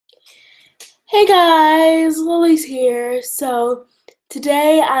Hey guys, Lily's here. So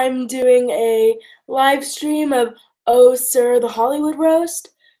today I'm doing a live stream of Oh Sir the Hollywood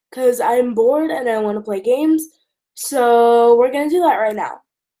Roast because I'm bored and I want to play games. So we're gonna do that right now.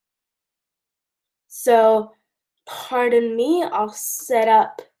 So pardon me, I'll set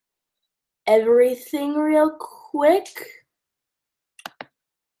up everything real quick.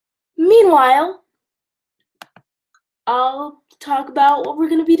 Meanwhile, I'll talk about what we're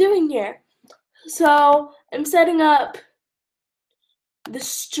gonna be doing here. So I'm setting up the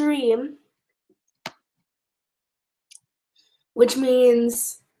stream, which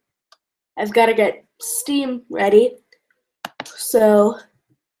means I've got to get Steam ready. So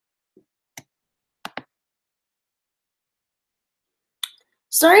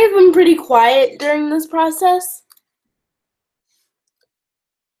sorry if I'm pretty quiet during this process.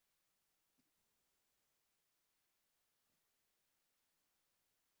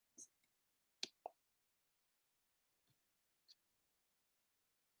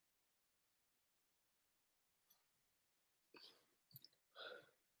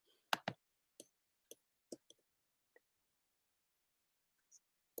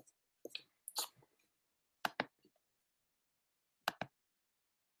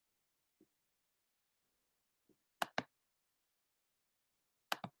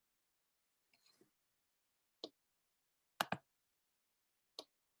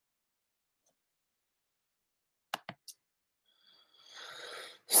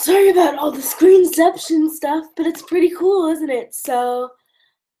 Sorry about all the screenception stuff, but it's pretty cool, isn't it? So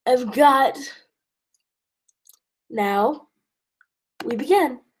I've got, now we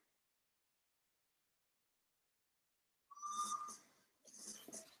begin.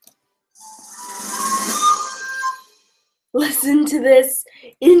 Listen to this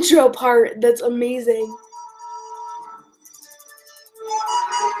intro part, that's amazing.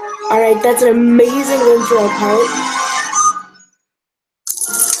 Alright, that's an amazing intro part.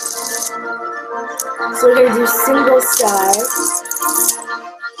 So we're gonna do single star,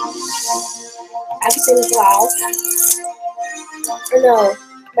 acting class, or no,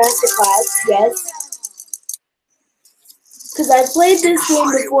 master class, yes. Because I've played this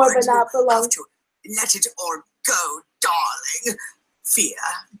game before, but not for long. Let it all go, darling. Fear,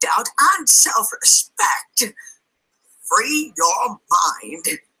 doubt, and self-respect. Free your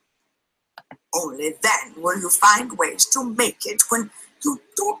mind. Only then will you find ways to make it when you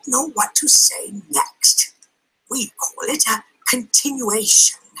don't know what to say next. We call it a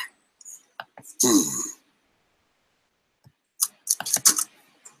continuation.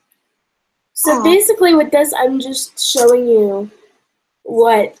 So basically with this, I'm just showing you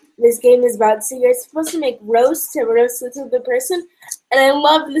what this game is about. So you're supposed to make roasts to roast with the person. And I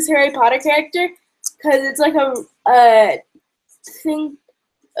love this Harry Potter character because it's like a thing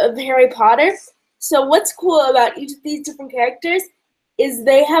of Harry Potter. So what's cool about each of these different characters is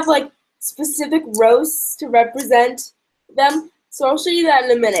they have like specific roasts to represent them. So I'll show you that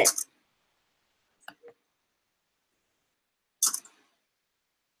in a minute.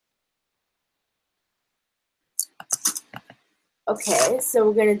 Okay, so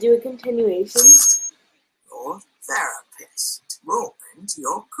we're gonna do a continuation. Your therapist ruined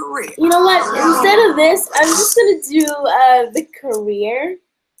your career. You know what? Instead of this, I'm just gonna do the career.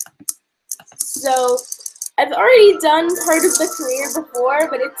 So I've already done part of the career before,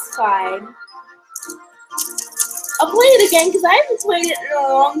 but it's fine. I'll play it again because I haven't played it in a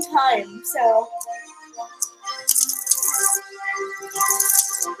long time. So.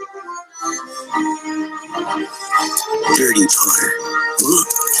 Dirty Potter.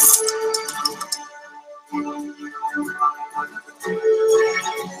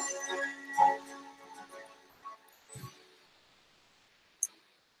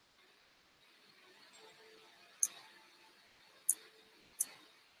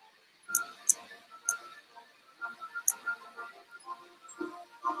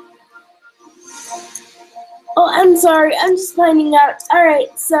 Oh, I'm sorry. I'm just finding out. All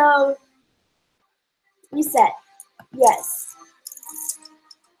right, so reset. Yes.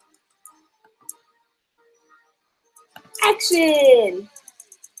 Action.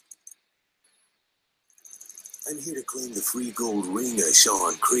 I'm here to claim the free gold ring I saw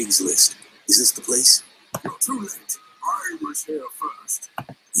on Craigslist. Is this the place? You're too late. I was here first.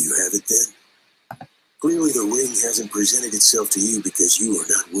 You have it then? Clearly the ring hasn't presented itself to you because you are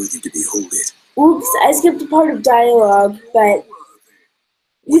not worthy to behold it. Oops, I skipped a part of dialogue, but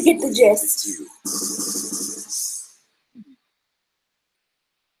you get the gist.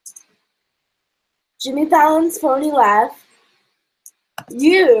 Jimmy Fallon's phony laugh.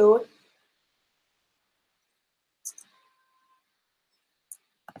 You.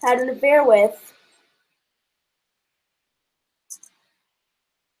 had an affair with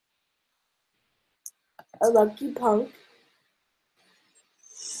a lucky punk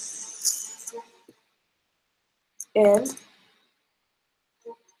and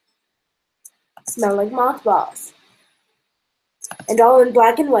smell like mothballs. And all in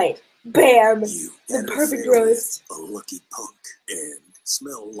black and white. Bam! The perfect roast. A lucky punk and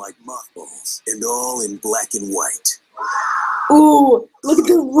smell like mothballs. And all in black and white. Ooh, look at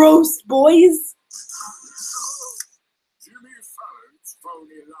the roast, boys. Jimmy Fallon's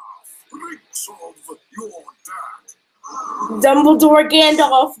phony laugh reeks of your dad. Dumbledore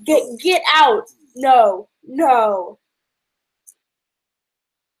Gandalf, get out. No.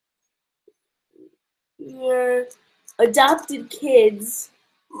 Your adopted kids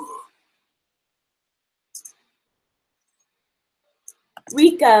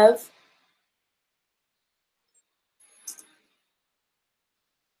reek of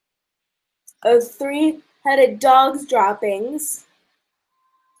three-headed dog's droppings.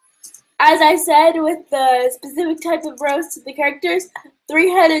 As I said, with the specific type of roast of the characters,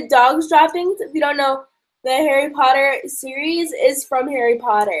 three-headed dog's droppings, if you don't know, the Harry Potter series is from Harry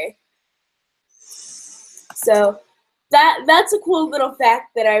Potter. So that's a cool little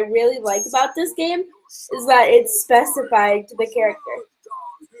fact that I really like about this game, is that it's specified to the character.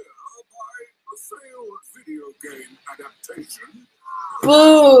 Video game adaptation.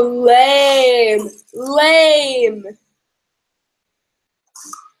 Boo, lame.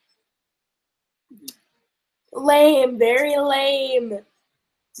 Lame, very lame.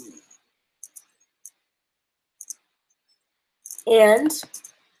 And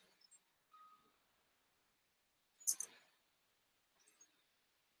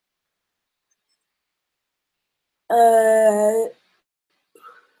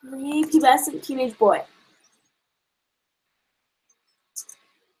prepubescent teenage boy.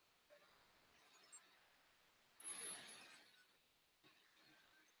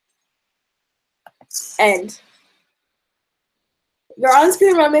 End. Your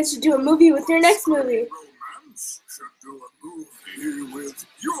on-screen romance should do a movie with your next movie. Romance should do a movie with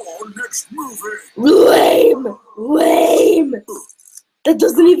your next movie. Lame. That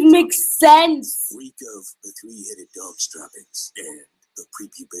doesn't even make sense. Reek of the three-headed dog's droppings and the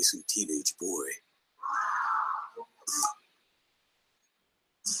prepubescent teenage boy.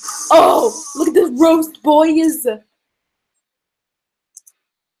 Oh, look at this roast, boys.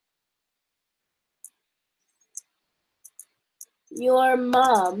 Your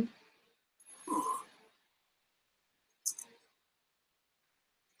mom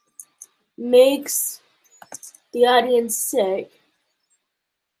makes the audience sick.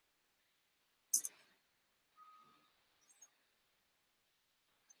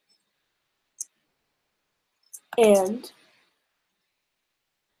 And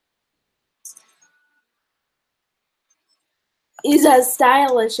is as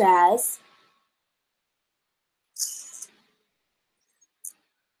stylish as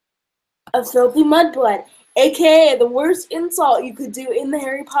a filthy mudblood, aka the worst insult you could do in the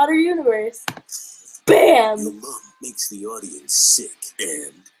Harry Potter universe. Bam! Your mom makes the audience sick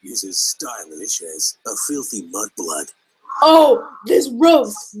and is as stylish as a filthy mudblood. Oh, this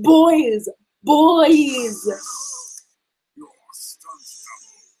roast, boys. Your stunt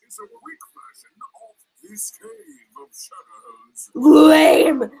double is a weak version of this cave of shadows.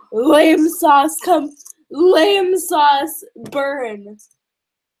 Lame sauce, lame sauce, burn.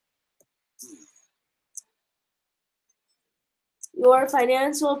 Your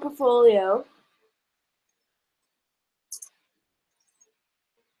financial portfolio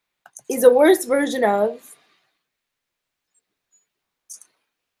is a worse version of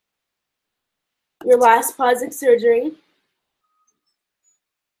your last plastic surgery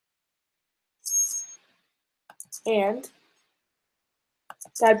and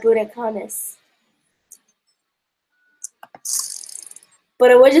that Buddha Canis. But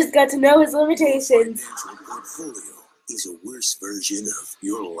I just got to know his limitations. Financial portfolio is a worse version of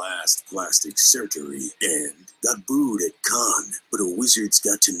your last plastic surgery and got booed at con, but a wizard's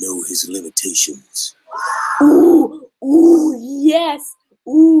got to know his limitations. Ooh, yes.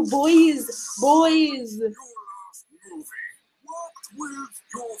 Ooh, boys. Your last movie worked with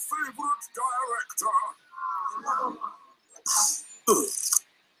your favorite director.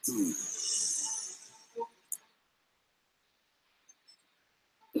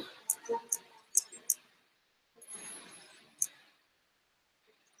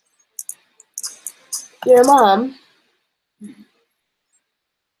 Your mom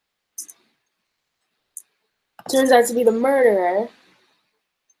turns out to be the murderer.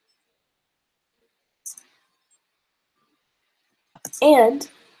 And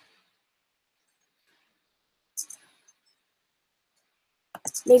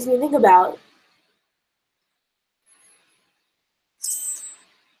makes me think about.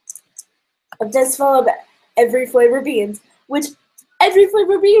 A fistful of every flavor beans, which every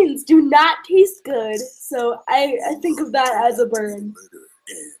flavor beans do not taste good. So I think of that as a burn.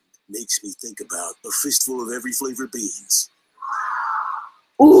 And makes me think about a fistful of every flavor beans.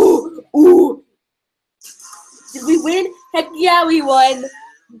 Ooh, ooh. Did we win? Heck yeah, we won.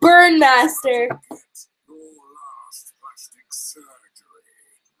 Burn Master. Your last plastic surgery.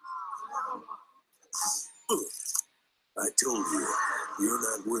 I told you, you're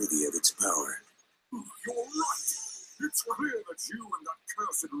not worthy of its power. You're right. It's clear that you and that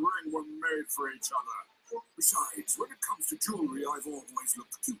cursed ring were made for each other. Besides, when it comes to jewelry, I've always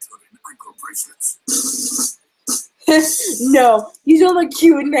looked cuter in ankle bracelets. No, you don't look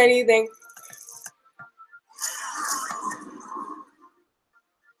cute in anything.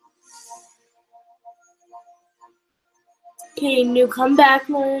 Okay, new comeback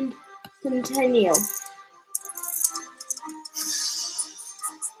mode. Continue.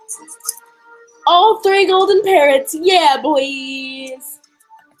 All 3 golden parrots. Yeah, boys.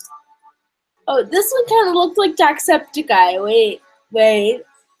 Oh, this one kind of looked like Jacksepticeye. Wait.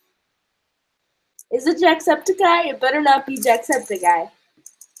 Is it Jacksepticeye? It better not be Jacksepticeye.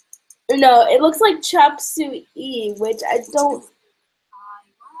 No, it looks like Chop Suey, which I don't...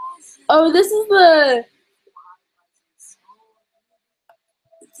 Oh, this is the...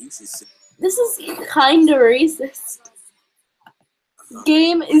 This is kind of racist.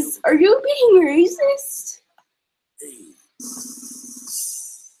 Game is... Are you being racist?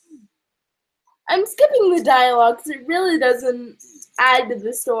 I'm skipping the dialogue because it really doesn't add to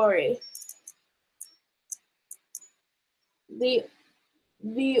the story.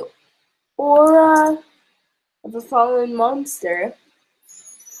 The aura of a fallen monster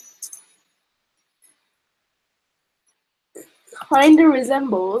kinda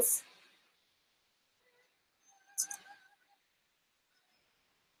resembles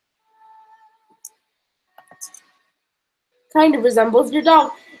your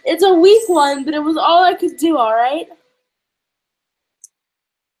dog. It's a weak one, but it was all I could do, alright?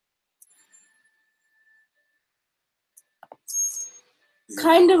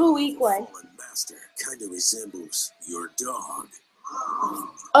 Kind of a weak one. Master kind of resembles your dog.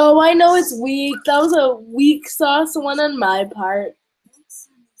 Oh, I know it's weak. That was a weak sauce one on my part.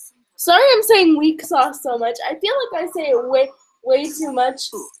 Sorry I'm saying weak sauce so much. I feel like I say it way too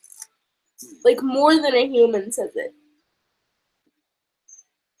much. Like more than a human says it.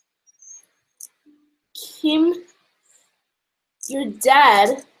 Kim, your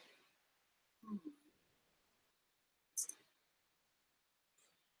dad.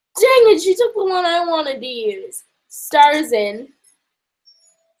 Dang it, she took the one I wanted to use. Stars in.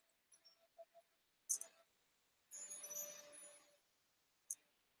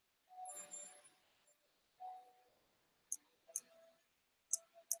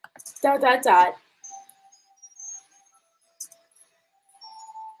 Dot.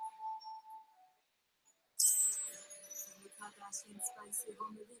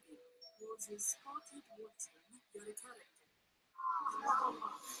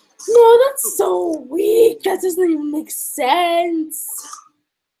 No, that's so weak. That doesn't even make sense.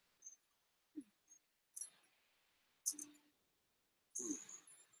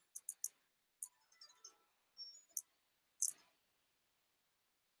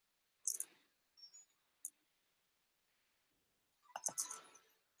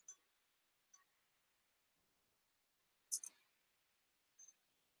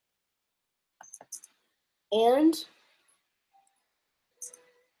 And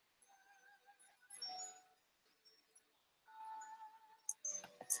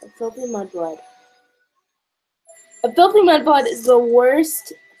a filthy mudblood. A filthy mudblood is the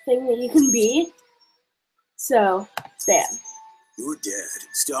worst thing that you can be. So, bam. Your dad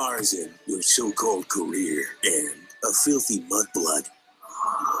stars in your so-called career and a filthy mudblood.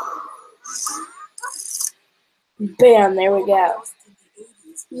 Bam, there we go.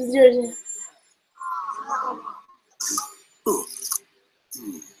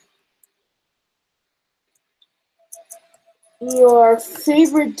 Your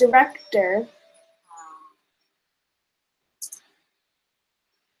favorite director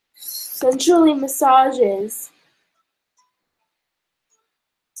sensually massages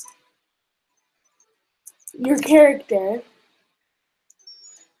your character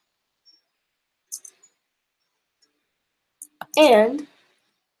and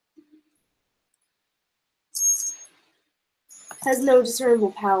has no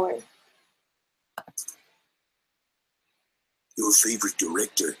discernible power. Your favorite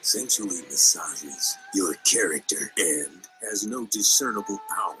director sensually massages your character and has no discernible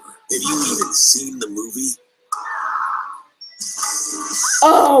power. Have you even seen the movie?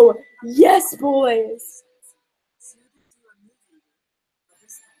 Oh, yes, boys.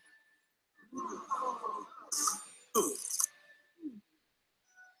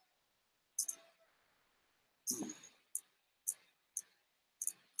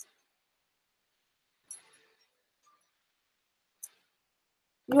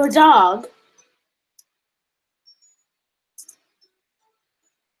 Your dog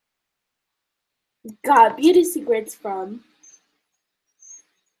got beauty secrets from.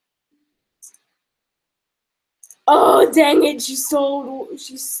 Oh, dang it, she stole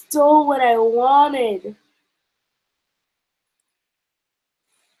what I wanted.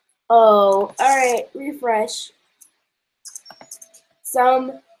 Oh, alright, refresh.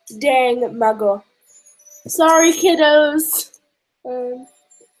 Some dang muggle. Sorry, kiddos.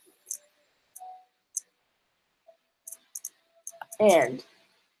 And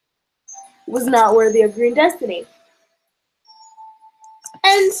was not worthy of Green Destiny.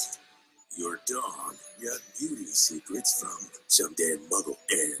 And your dog got beauty secrets from some damn muggle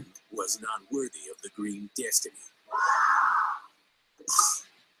and was not worthy of the Green Destiny.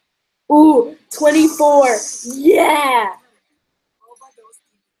 ooh, 24. Yeah.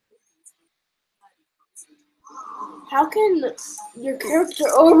 How can your character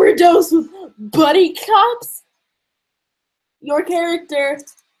overdose with buddy cops? Your character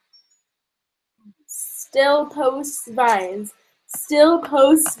still posts vines. Still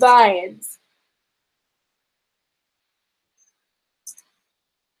posts vines.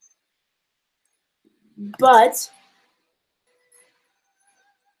 But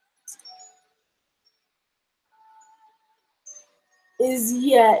is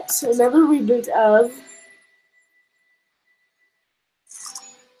yet another reboot of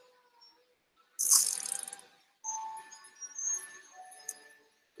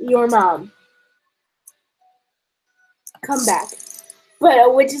Your Mom. Come back. But a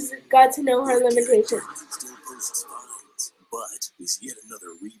witch has got to know her limitations. Still posts vines, but is yet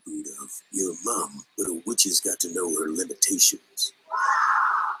another reboot of Your Mom, but a witch has got to know her limitations.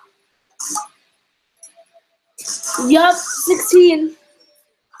 Yup, 16.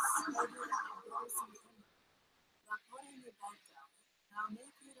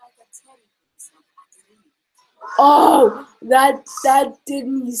 Oh, that did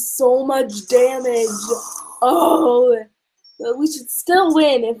me so much damage. Oh, but we should still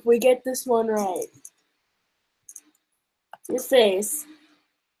win if we get this one right. Your face.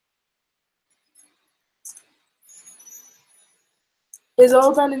 Is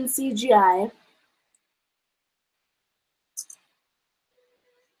all done in CGI.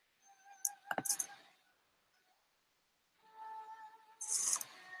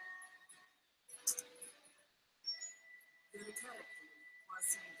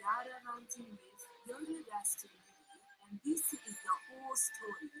 Your destiny, and this is the whole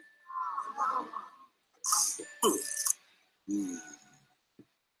story.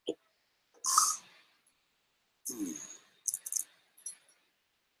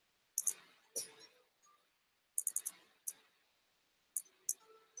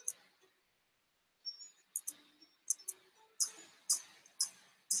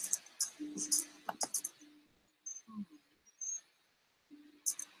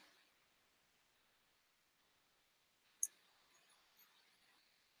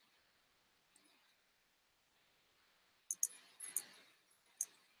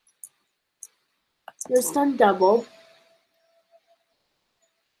 Your stunt double.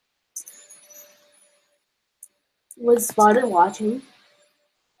 Was spotted watching.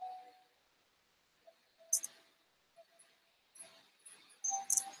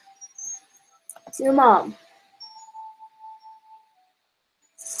 Your mom.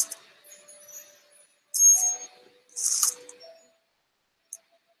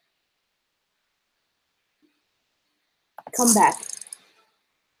 Come back.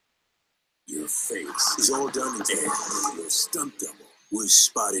 Your face is all done in and your stunt double was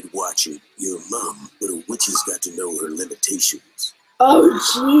spotted watching Your Mom, but a witch has got to know her limitations. Oh,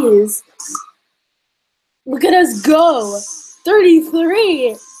 jeez. Look at us go.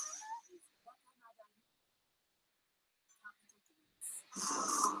 33. How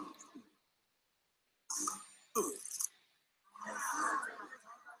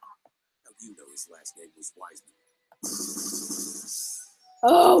do you know his last name was Wiseman?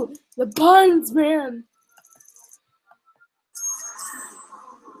 Oh, the puns, man.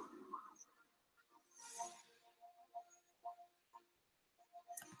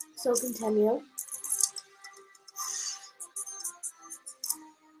 So continue.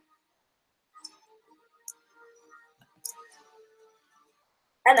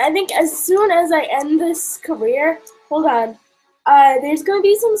 And I think as soon as I end this career, hold on, there's going to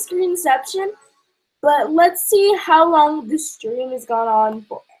be some screenception, but let's see how long this stream has gone on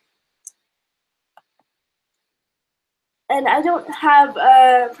for. And I don't have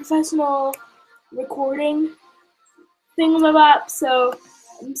a professional recording thingamabop, so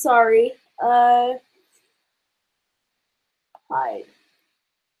I'm sorry. Hi.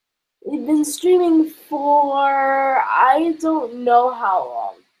 We've been streaming for I don't know how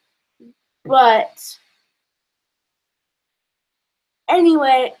long. But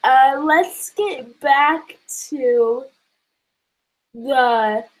anyway, let's get back to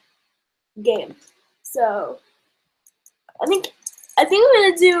the game. So I think I'm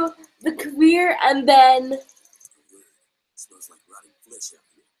gonna do the career and then Smells like rotting flesh out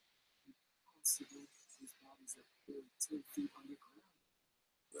here.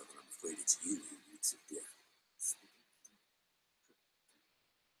 Well, then I'm afraid it's you who needs it death.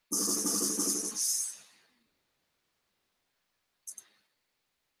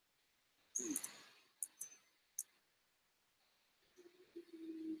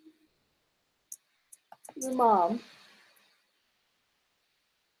 your mom.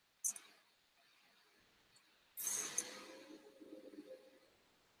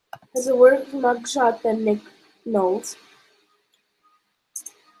 Has a worse mugshot than Nick Knowles.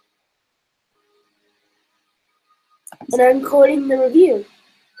 And I'm quoting the review.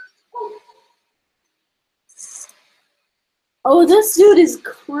 Oh, this dude is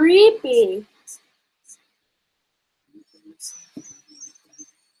creepy.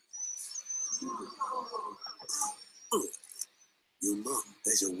 Your mom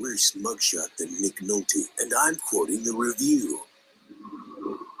has a worse mugshot than Nick Nolte, and I'm quoting the review.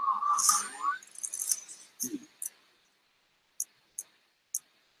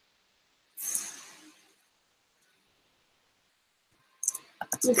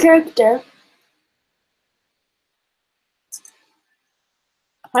 The character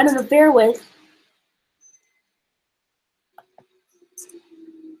had an affair with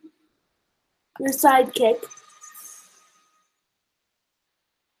your sidekick.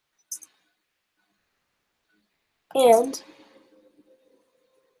 And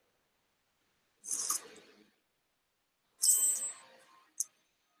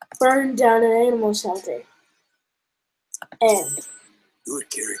burned down an animal shelter. And Your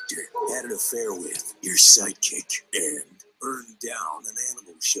character had an affair with your sidekick and burned down an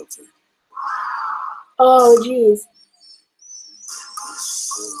animal shelter. oh jeez.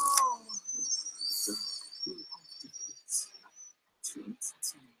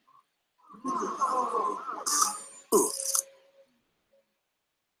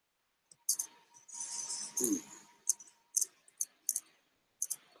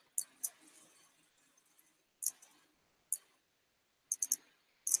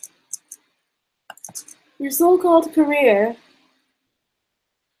 Your so-called career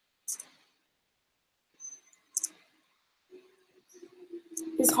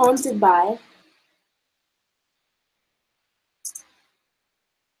is haunted by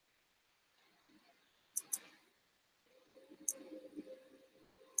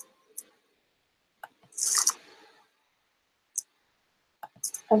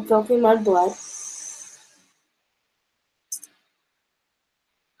a filthy mudblood.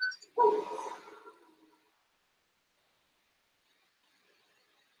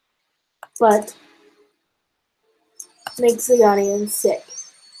 But makes the audience sick.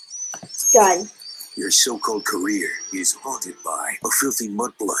 Done. Your so-called career is haunted by a filthy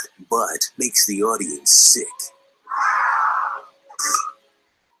mudblood, but makes the audience sick.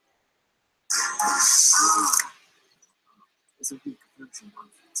 Is a weak version of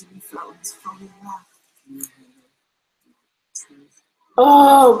Jimmy Fallon's phony laugh.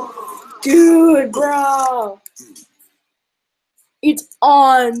 Oh, dude, bro. It's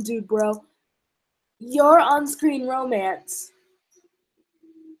on, dude, bro. Your on-screen romance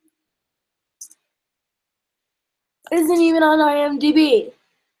isn't even on IMDb.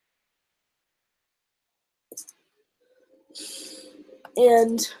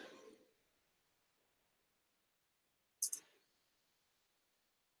 And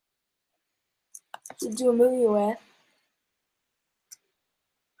to do a movie with.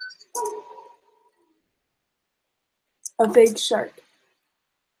 A big shark.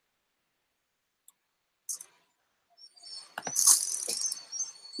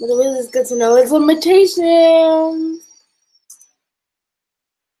 But it was good to know its limitations.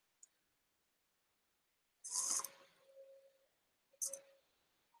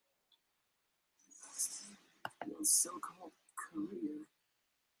 Your so-called career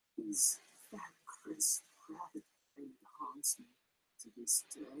is Fat Chris Pratt and haunts me to this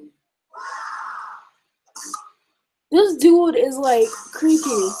This dude is like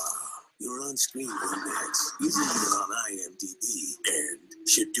creepy. Your on-screen romance isn't even on IMDb and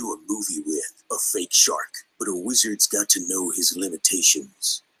should do a movie with a fake shark. But a wizard's got to know his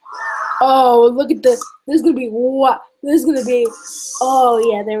limitations. Oh, look at this. This is gonna be what? This is gonna be. Oh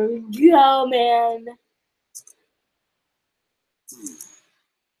yeah, there we go, man.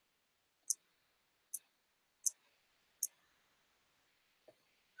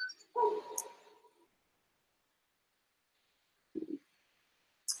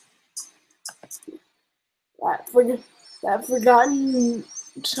 That forgotten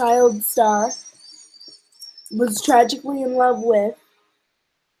child star was tragically in love with.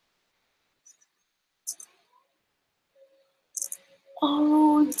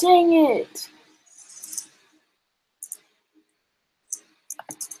 Oh, dang it.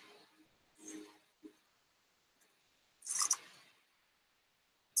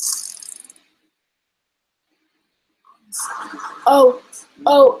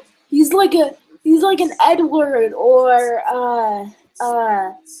 Oh, he's like an Edward or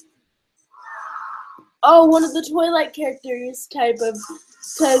one of the Twilight characters type of,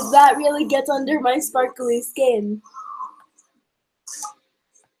 because that really gets under my sparkly skin.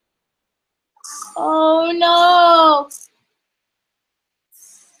 Oh no!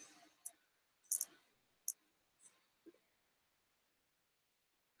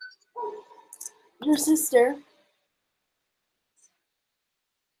 Your sister.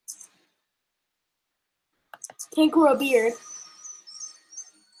 Can't grow a beard.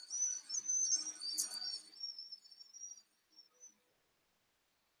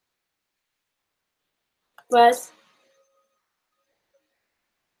 But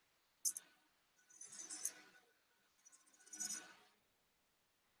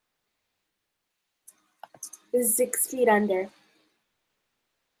is 6 feet under.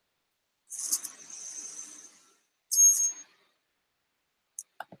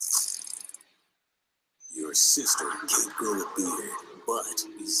 Your sister can't grow a beard, but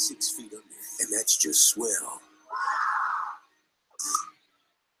is 6 feet under, and that's just swell.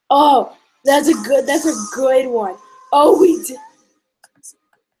 Oh, that's a good one. Oh, we did.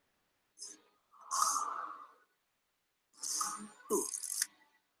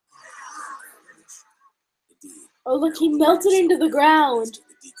 Indeed. Oh, look, he melted into the ground.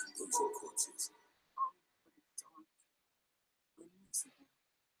 The decomposing corpses.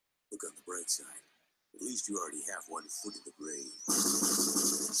 Look on the bright side. At least you already have 1 foot in the grave.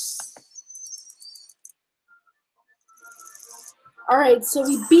 Alright, so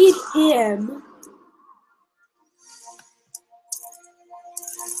we beat him.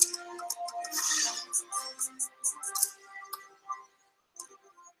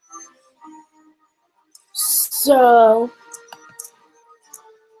 So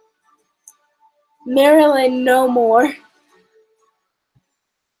Marilyn, no more.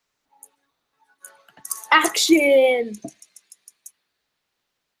 Action!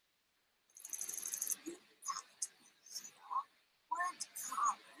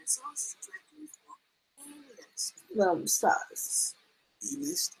 Stars. You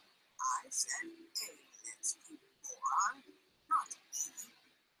missed? I said A-list, you moron, not E.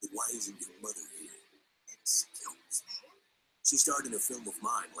 Then why isn't your mother here? Excuse me? She starred in a film of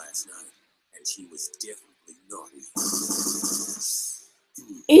mine last night, and she was definitely naughty.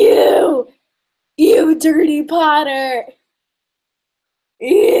 Ew! Ew, Dirty Potter!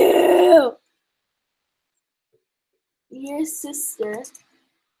 Ew! Your sister.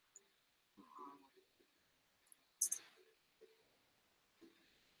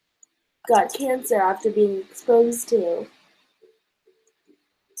 Got cancer after being exposed to.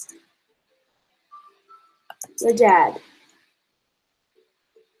 Your dad.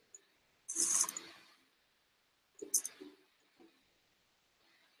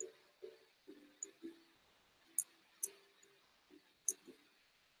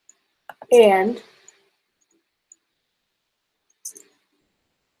 And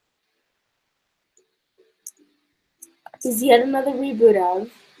is yet another reboot of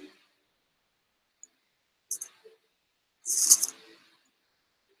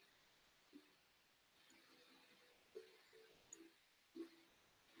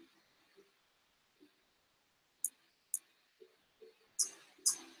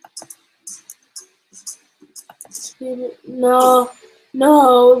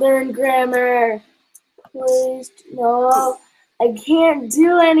No, learn grammar. Please, no. I can't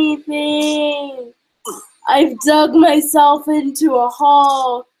do anything. I've dug myself into a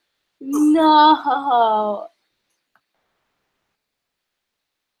hole. No.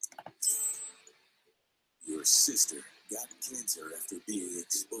 Your sister got cancer after being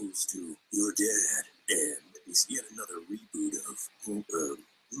exposed to your dad, and is yet another reboot of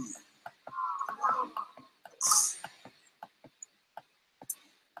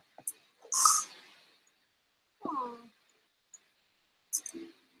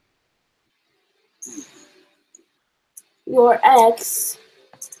your ex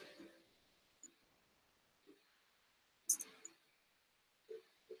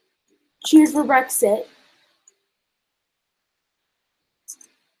cheered for Brexit.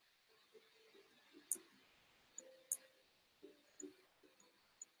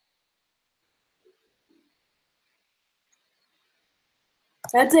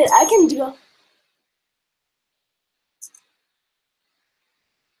 That's it. I can do.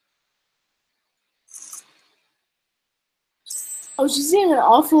 Oh, she's saying an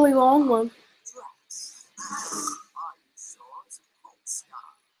awfully long one.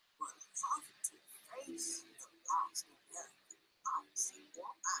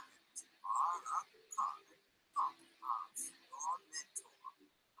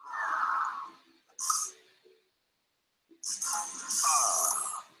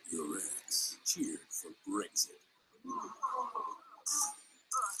 your ex cheered for Brexit.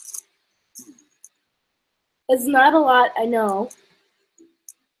 It's not a lot, I know.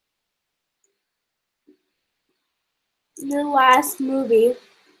 Your last movie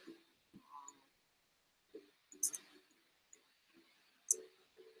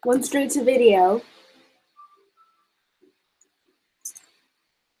went straight to video.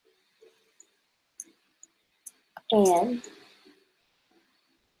 And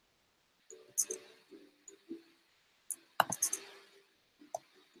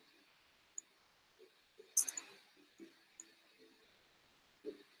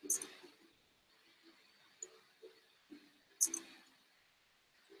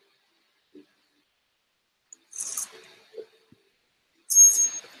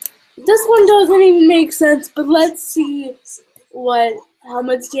this one doesn't even make sense, but let's see how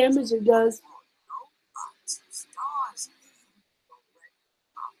much damage it does.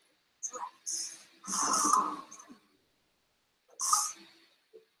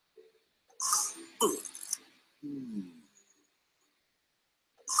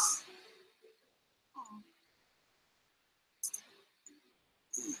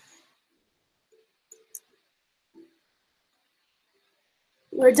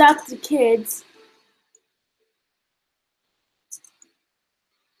 Your adopted kids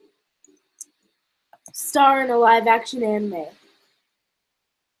star in a live-action anime.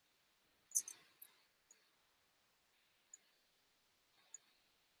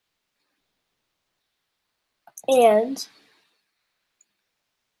 And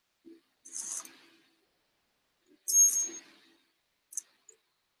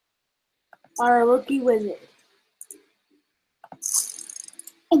are a rookie wizard.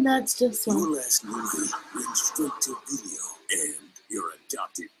 And that's just one. Your last movie went straight to video, and your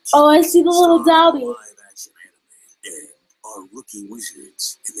adopted Oh, I see the little star Dobby. live action anime, and are rookie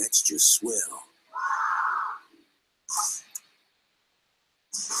wizards, and that's just swell.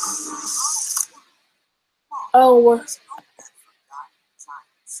 Oh.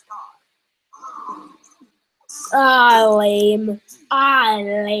 Lame.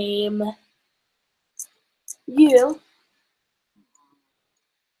 Lame. You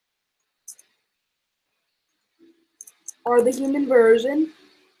are the human version.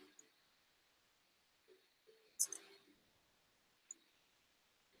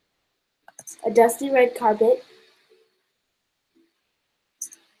 A dusty red carpet.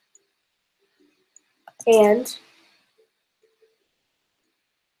 And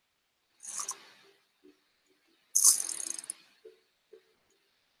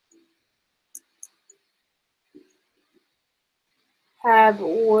have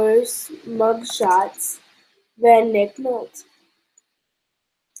worse mugshots than Nick Nolte.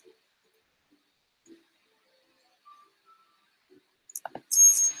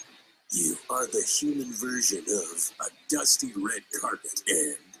 You are the human version of a dusty red carpet,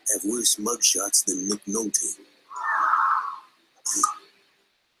 and have worse mugshots than Nick Nolte.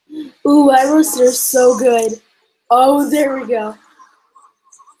 Ooh, I roasted her so good. Oh, there we go.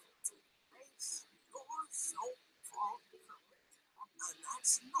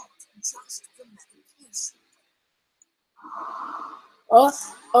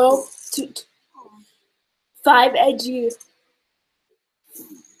 Oh, 5 edgy.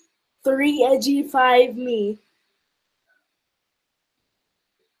 3 edgy, 5 me.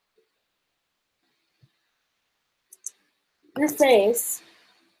 Your face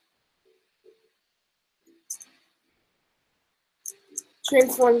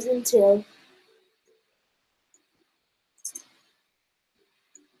transforms into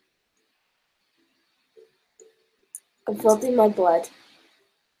I'm filthy my blood.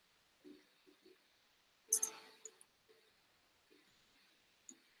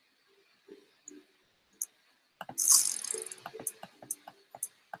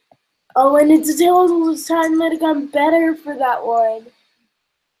 Oh, and it's a Tale of Time might have gotten better for that one.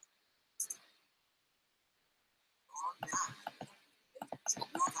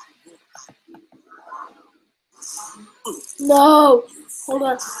 No! Hold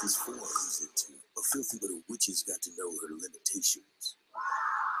on. His form is into a filthy little witch's got to know her limitations.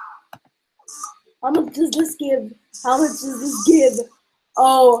 How much does this give? How much does this give?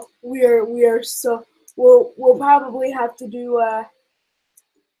 Oh, we are so we'll probably have to do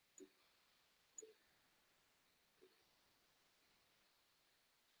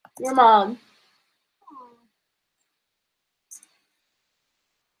your mom.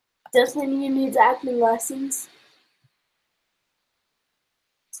 Definitely needs acting lessons.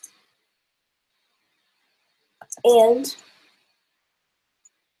 And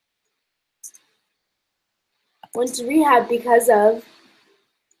went to rehab because of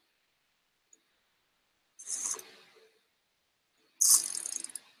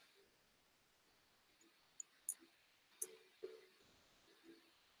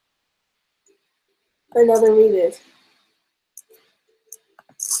another reboot.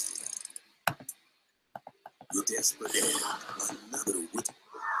 You're desperate. Another witch.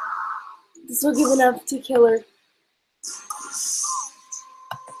 This will give enough to kill her.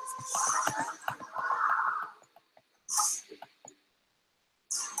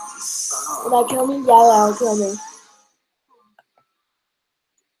 Will that kill me? Yeah, that'll kill me.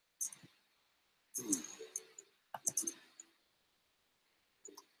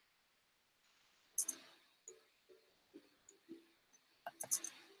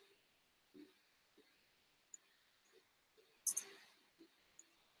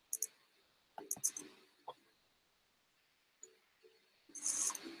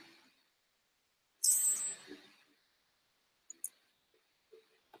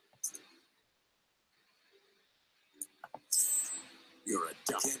 You're a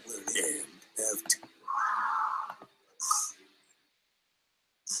dumb and have to.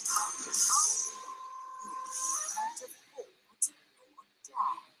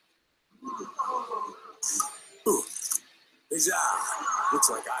 Ooh. Huzzah! Looks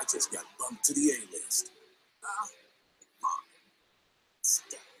like I just got bumped to the A-list.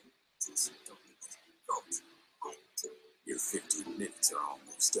 Your 15 minutes are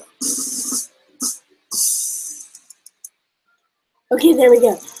almost up. Okay, there we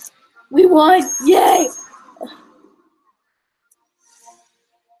go. We won! Yay!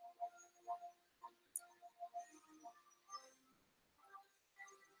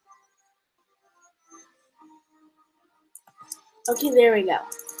 Okay, there we go.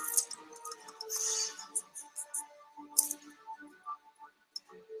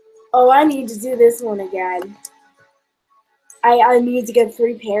 Oh, I need to do this one again. I need to get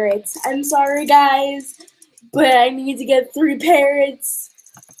 3 parrots. I'm sorry, guys, but I need to get 3 parrots.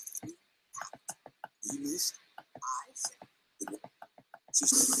 You missed?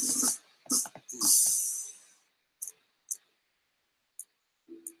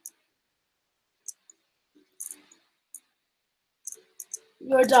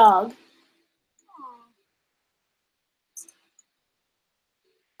 Your dog.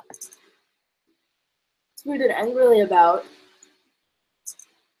 It's weirded angrily about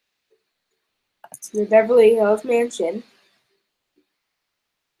your Beverly Hills mansion.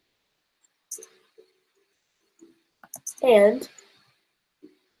 And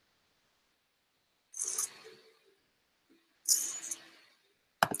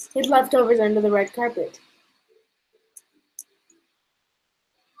his leftovers under the red carpet.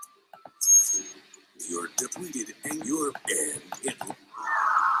 You're depleted and you're in.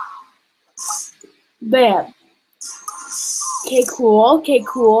 Bam. Okay, cool. Okay,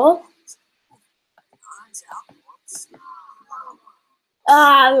 cool.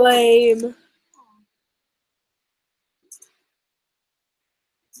 Ah, lame.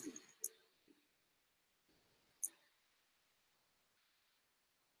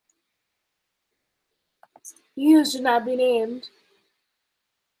 You should not be named.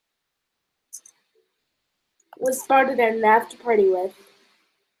 Was started at an after party with.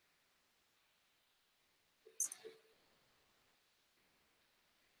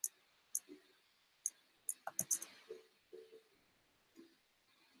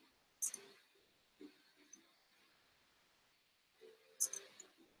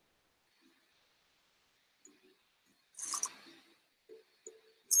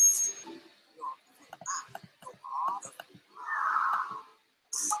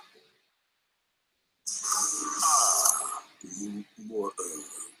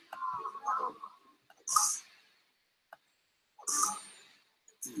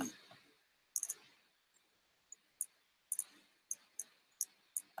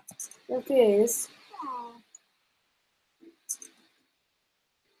 Her face.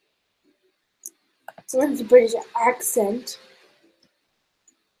 With a British accent.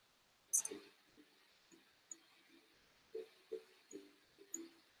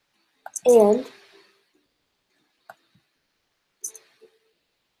 And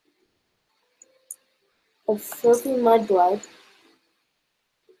a filthy mudblood.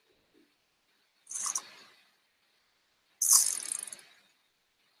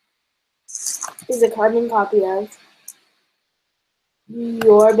 Is a carbon copy of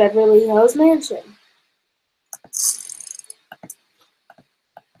your Beverly Hills mansion.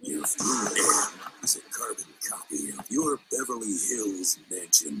 Your food is a carbon copy of your Beverly Hills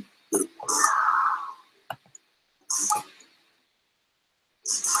mansion.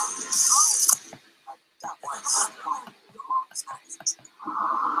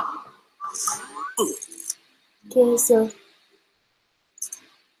 Okay, so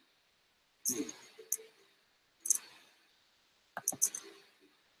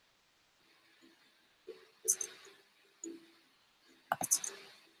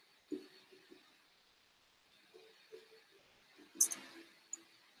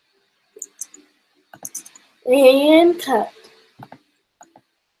and cut.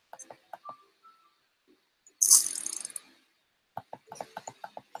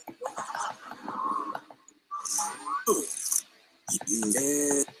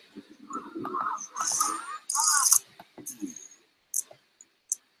 Yeah.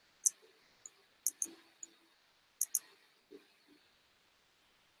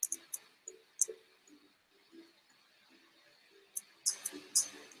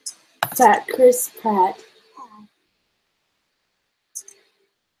 Fat Chris Pratt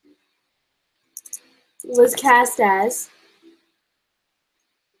was cast as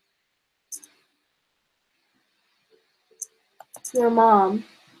your mom.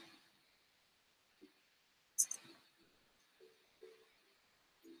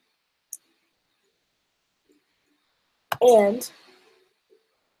 And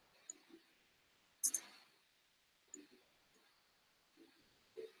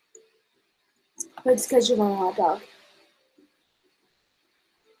let's catch you on a hot dog.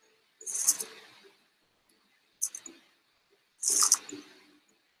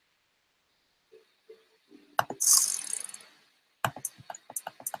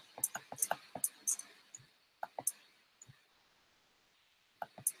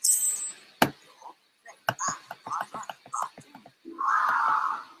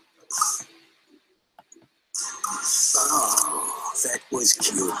 Oh, that was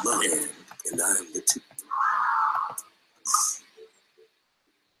killed my hand, and I'm the two.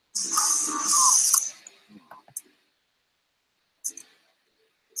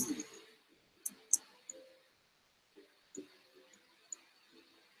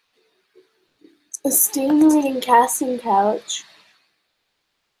 A stimulating casting couch.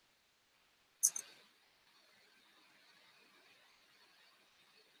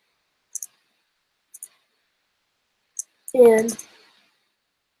 And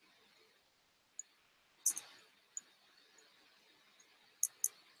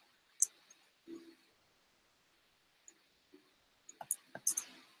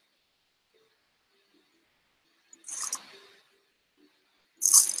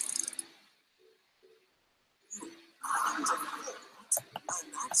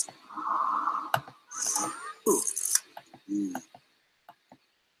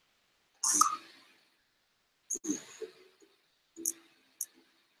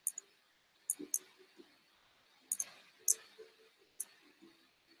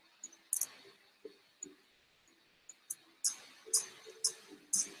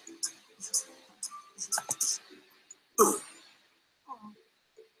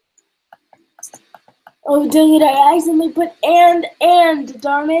oh dang it, I accidentally put and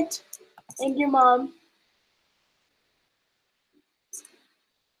darn it. And your mom.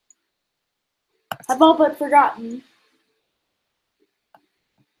 I've all but forgotten.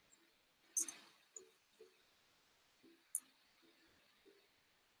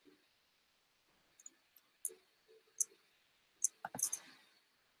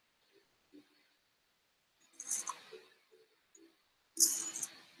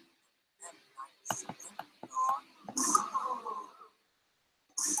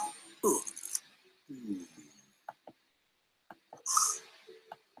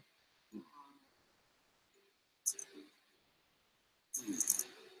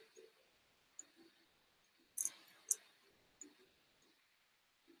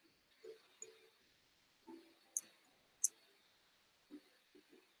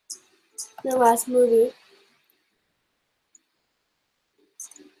 The last movie.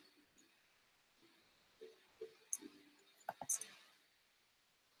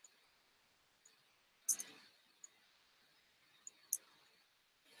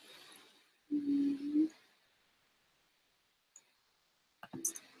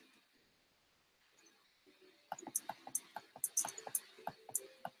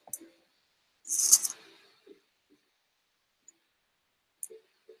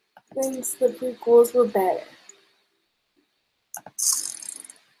 thinks the prequels were better.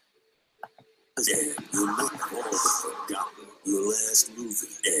 And you look all forgotten your last movie,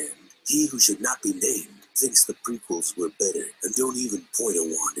 and he who should not be named thinks the prequels were better, and don't even point a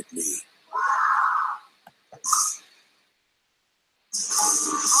wand at me.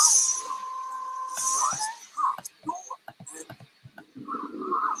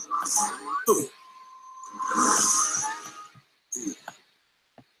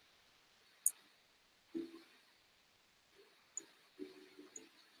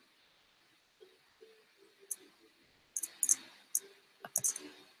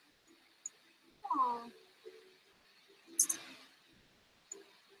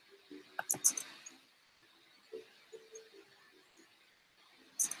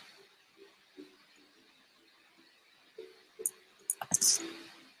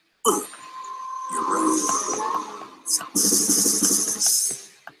 You're right.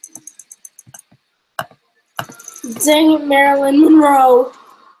 Dang it, Marilyn Monroe.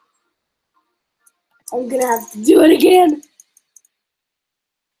 I'm gonna have to do it again.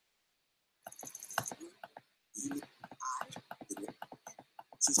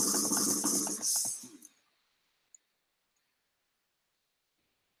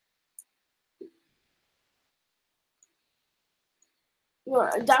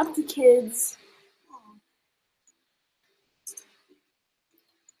 Adopt the kids.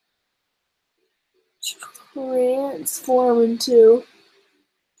 Transform into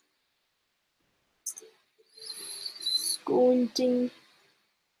squinting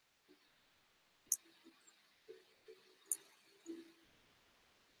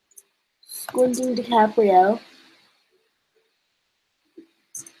DiCaprio.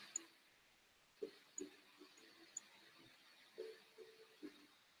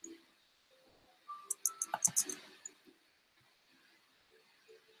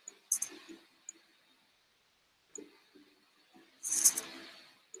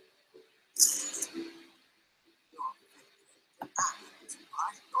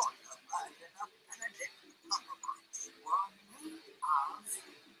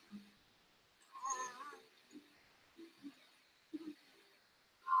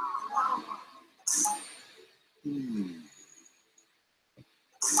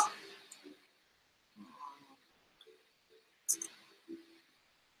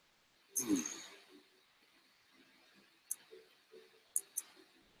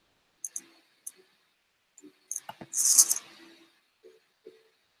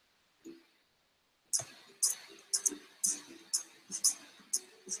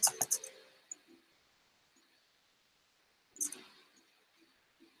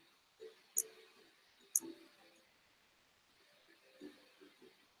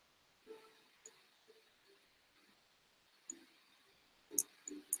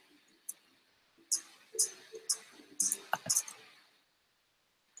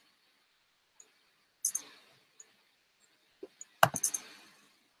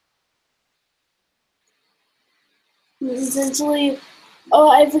 Essentially, oh,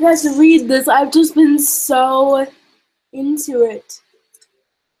 I forgot to read this. I've just been so into it.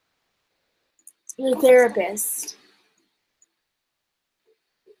 Your therapist.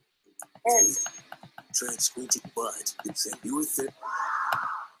 And Squinty butt. It's a new thing.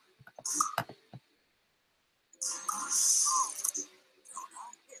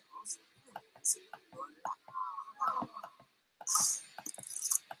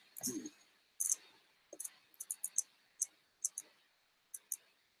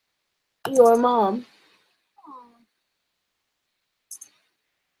 your mom.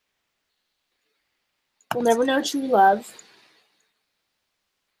 Will never know true love.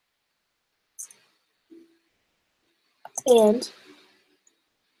 And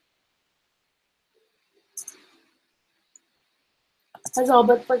has all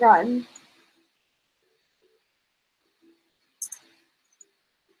but forgotten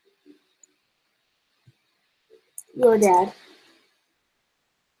your dad.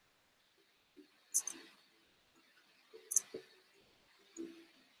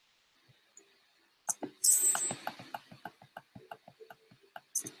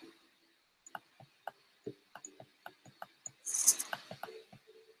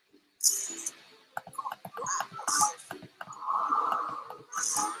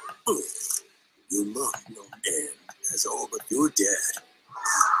 Your mom, and has all but your dad.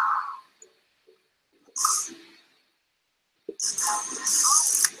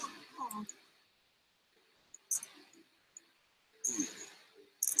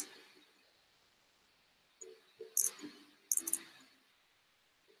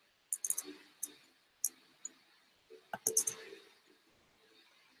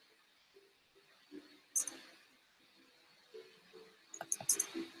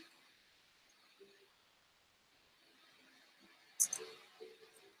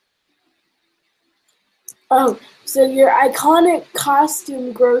 Oh, so your iconic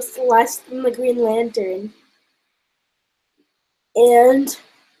costume grossed less than the Green Lantern. And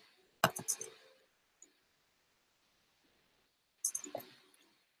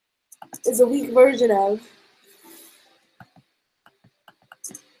is a weak version of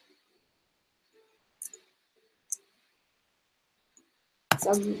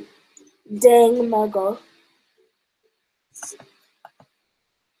some dang muggle.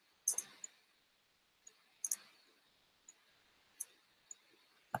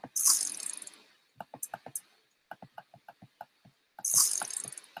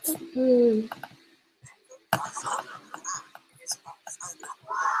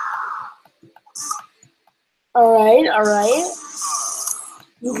 All right.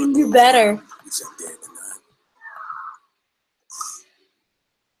 You can do better.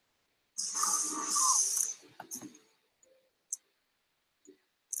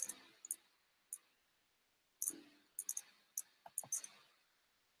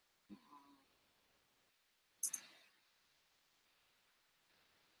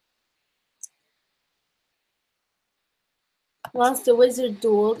 Lost a wizard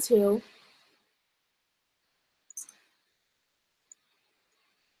duel too.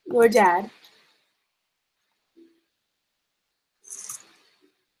 Your dad.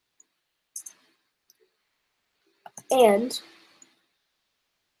 And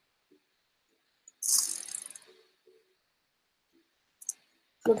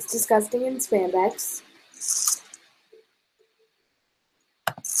looks disgusting in spandex.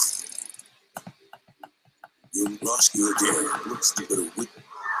 You lost your dad. Looks to be weak.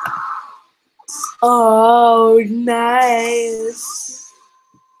 Oh, nice.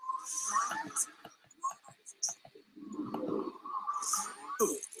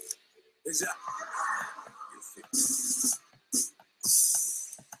 Is that?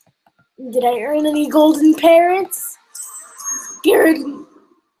 Did I earn any golden parrots? Garrett.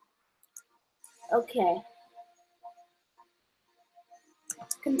 Okay.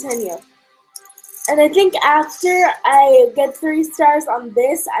 Continue. And I think after I get 3 stars on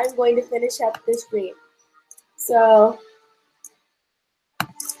this, I'm going to finish up this stream. So,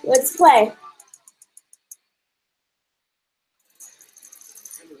 let's play.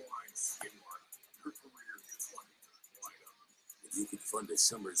 You could fund a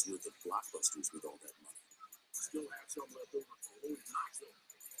summer's worth of blockbusters with all that money. Still have some left over for old Knoxville.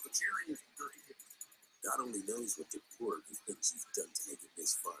 But Jerry is dirty. God only knows what the poor of the things you've done to make it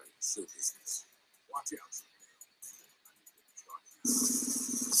this far in show business. Watch out.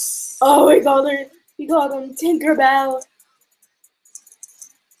 Oh, he called him Tinkerbell.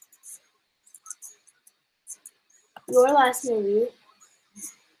 Your last movie.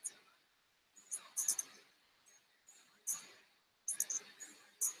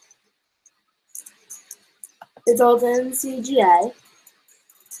 It's all done in CGI.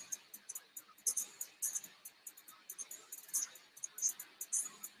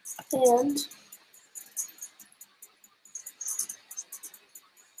 And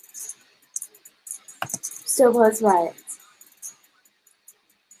still plus violence.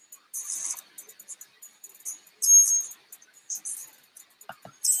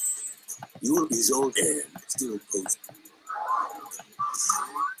 You're his old and still post.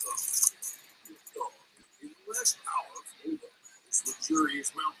 Less powerful. It's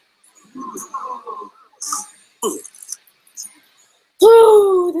luxurious mountain.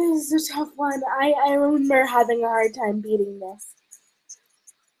 Ooh, this is a tough one. I remember having a hard time beating this.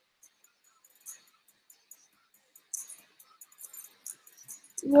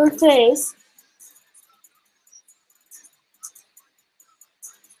 Your face.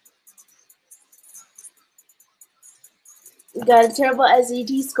 You got a terrible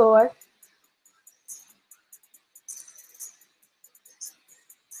SAT score.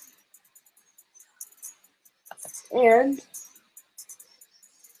 And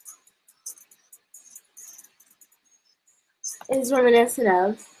is reminiscent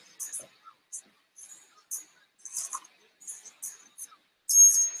of.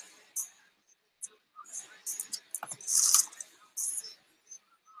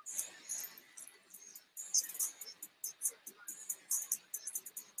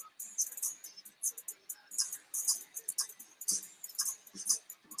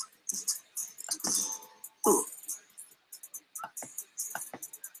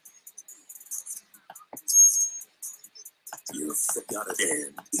 You forgot it,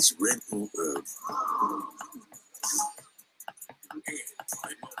 and it's red herb.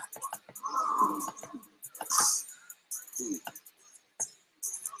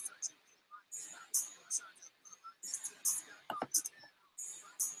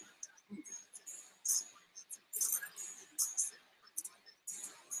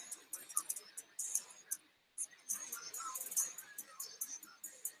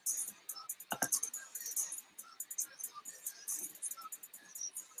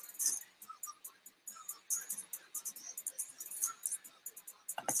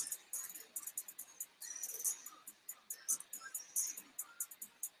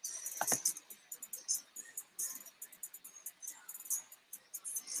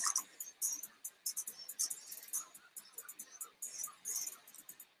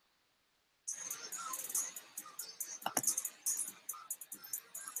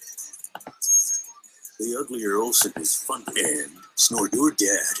 The uglier Olsen was fun and snored your dad.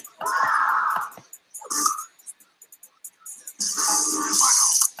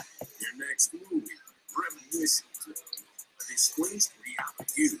 Your next movie, reminiscent of a disgraced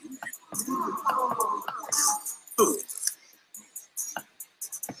reality.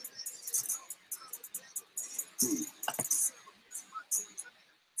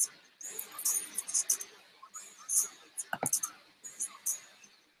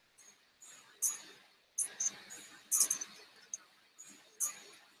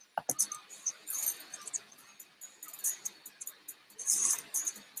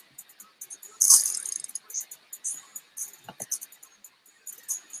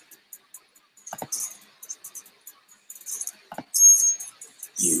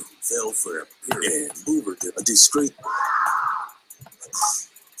 You fell for a period and Uber to a disgrace.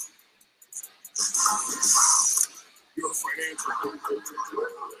 Your financial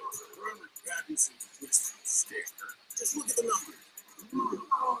Robert Pattinson was standard. Just look at the numbers.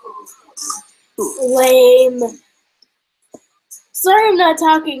 Lame. Sorry I'm not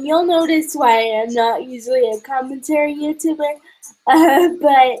talking. You'll notice why I'm not usually a commentary YouTuber.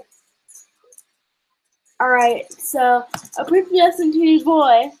 But, alright, so, a prepubescent teenage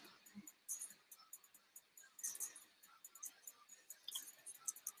boy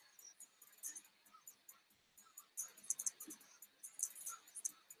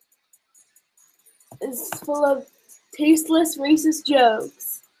is full of tasteless, racist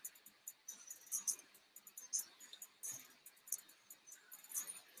jokes.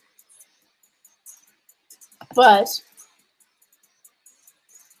 But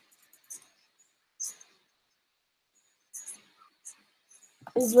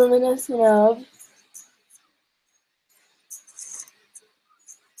is reminiscent of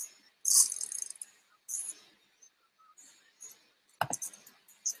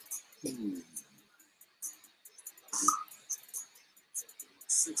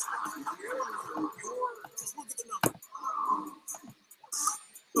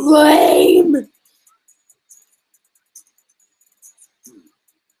lame.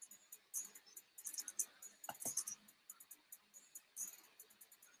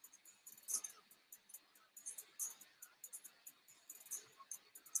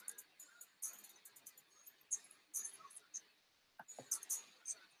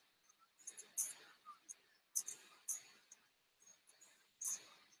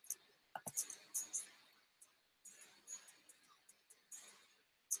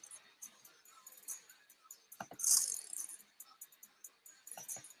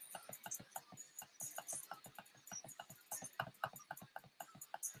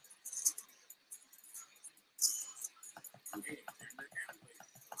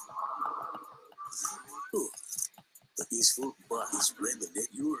 The peaceful bodies remnant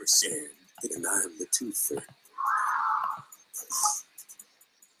yours, and I'm the tooth fairy.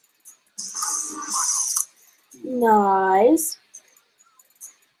 Nice.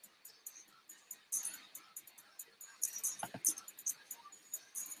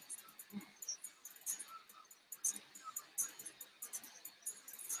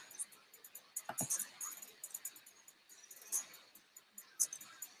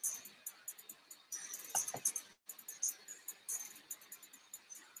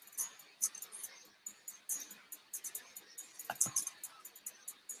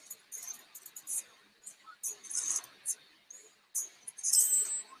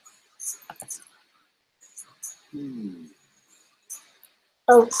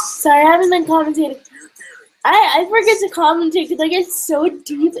 Oh, sorry, I haven't been commentating. I forget to commentate because I get so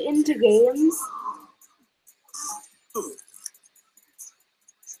deep into games.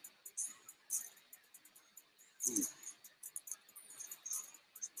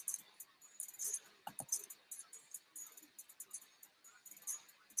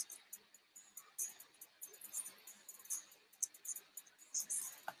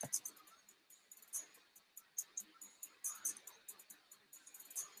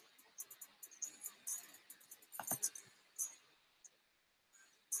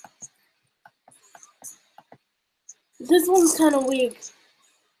 This one's kind of weak.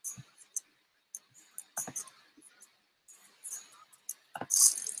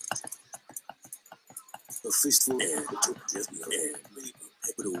 A fistful and just and maybe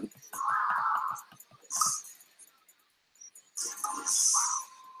capital.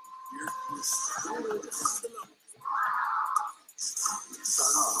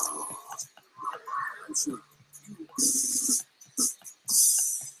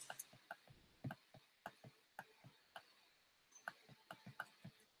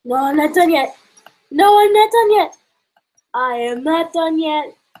 No, I'm not done yet. No, I'm not done yet. I am not done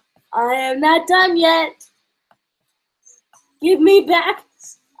yet. I am not done yet. Give me back.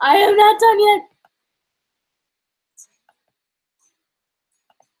 I am not done yet.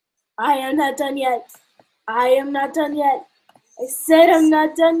 I am not done yet. I am not done yet. I said I'm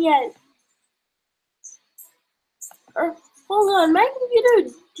not done yet. Hold on, my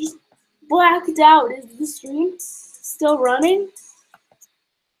computer just blacked out. Is the stream still running?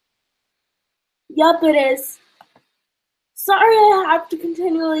 Yup, it is. Sorry, I have to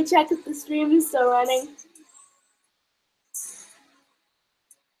continually check if the stream is still running.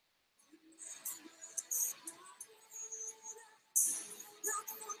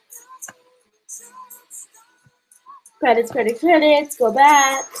 Credits, credits, credits, go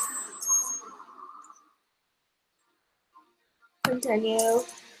back. Continue.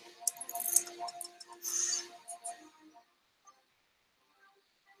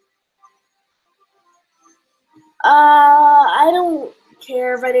 I don't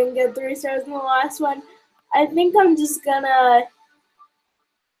care if I didn't get 3 stars in the last one. I think I'm just gonna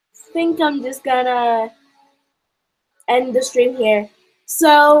end the stream here.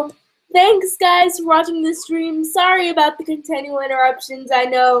 So, thanks guys for watching the stream. Sorry about the continual interruptions. I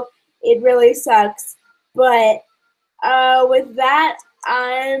know it really sucks. But with that,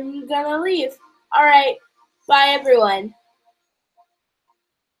 I'm gonna leave. Alright, bye everyone.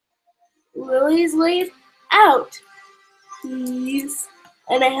 Lily's Leaf out. Please.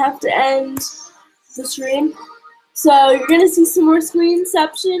 And I have to end the stream. So you're gonna see some more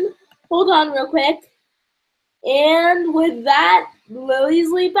screenception. Hold on real quick. And with that, Lily's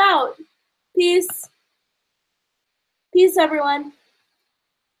Leap out. Peace. Peace, everyone.